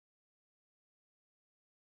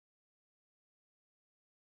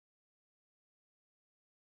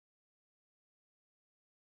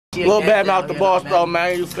Little bad mouth the boss though,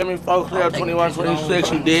 man. You feel me? Folks there 21,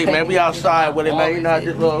 26, you dig, man. We outside with it, man. You know,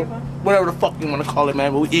 just little, whatever the fuck you wanna call it,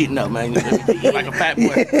 man. But we eating up, man. You eat like a fat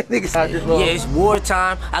boy. Yeah, it's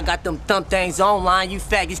wartime. I got them thumb things online. You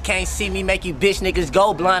faggots can't see me, make you bitch niggas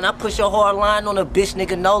go blind. I push a hard line on a bitch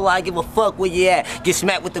nigga, no lie. Give a fuck where you at. Get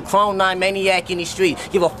smacked with the chrome 9 maniac in the street.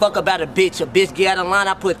 Give a fuck about a bitch. A bitch get out of line,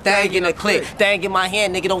 I put thang in a clip. Thang in my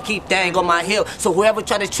hand, nigga, don't keep thang on my hip. So whoever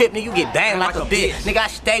try to trip, nigga, you get banged like a bitch. Nigga, I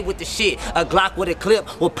stay with the shit. A Glock with a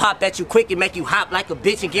clip will pop at you quick and make you hop like a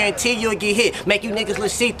bitch and guarantee you'll get hit. Make you niggas look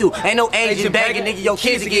see-through. Ain't no Asian bagging, nigga, your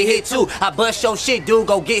kids will get hit too. I bust your shit, dude.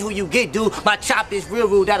 Go get who you get, dude. My chop is real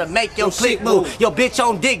rude, that'll make your click move. Your bitch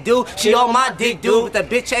on dick, dude. She on my dick, dude. But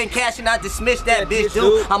the bitch ain't cashing, I dismiss that bitch,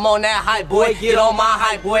 dude. I'm on that hype, boy. Get on my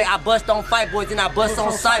hype, boy. I bust on fight boys and I bust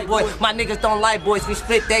on sight, boy. My niggas don't like boys. We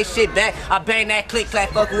split that shit back. I bang that click clap,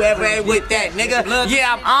 fuck whoever ain't with that, nigga.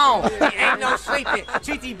 Yeah, I'm on. Ain't no sleeping.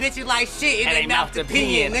 Treat these bitches like shit. It ain't mouth to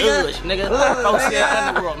pee in, nigga. Folks here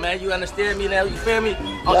in the world, man. You understand me now? You feel me?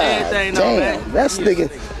 On everything, though, man. That's nigga.